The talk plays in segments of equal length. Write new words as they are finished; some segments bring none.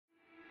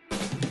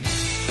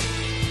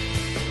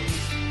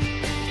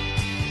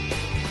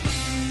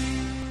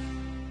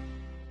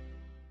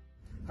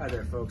Hi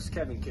there folks,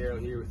 Kevin Carroll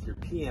here with your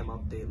PM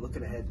update,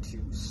 looking ahead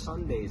to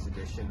Sunday's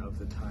edition of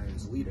the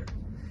Times Leader.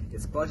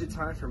 It's budget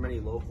time for many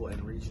local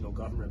and regional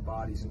government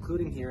bodies,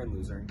 including here in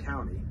Luzerne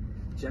County.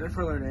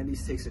 Jennifer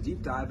Lernandez takes a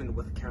deep dive into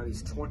what the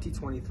county's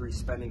 2023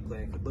 spending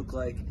plan could look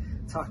like,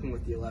 talking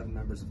with the 11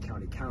 members of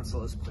County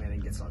Council as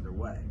planning gets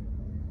underway.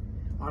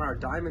 On our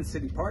Diamond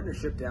City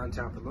Partnership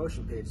downtown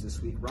promotion page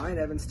this week, Ryan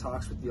Evans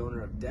talks with the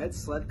owner of Dead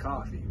Sled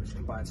Coffee, which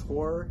combines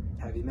horror,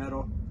 heavy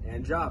metal,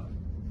 and Java.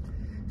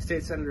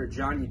 State Senator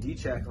John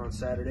Udicek on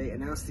Saturday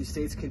announced the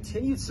state's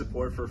continued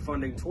support for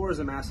funding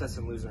tourism assets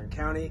in Luzerne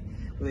County,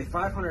 with a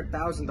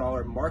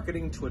 $500,000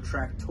 Marketing to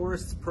Attract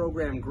Tourists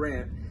program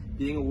grant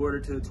being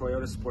awarded to the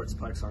Toyota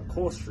Sportsplex on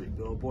Cole Street.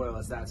 Bill Boyle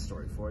has that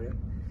story for you.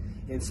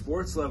 In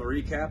sports, we'll have a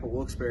recap of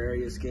Wilkes-Barre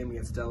Area's game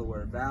against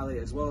Delaware Valley,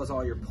 as well as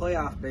all your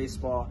playoff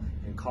baseball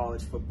and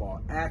college football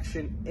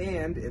action.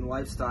 And in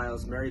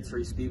lifestyles, Mary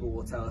Therese Biebel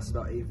will tell us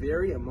about a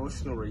very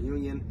emotional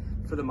reunion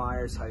for the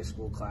Myers High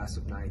School class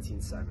of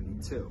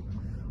 1972.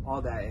 All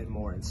that and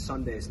more in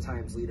Sunday's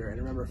Times Leader. And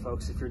remember,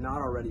 folks, if you're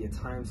not already a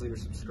Times Leader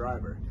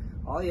subscriber,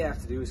 all you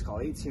have to do is call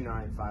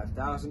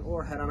 829-5000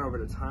 or head on over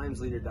to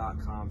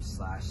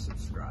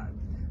timesleader.com/subscribe.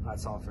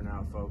 That's all for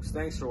now, folks.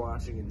 Thanks for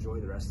watching. Enjoy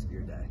the rest of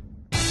your day.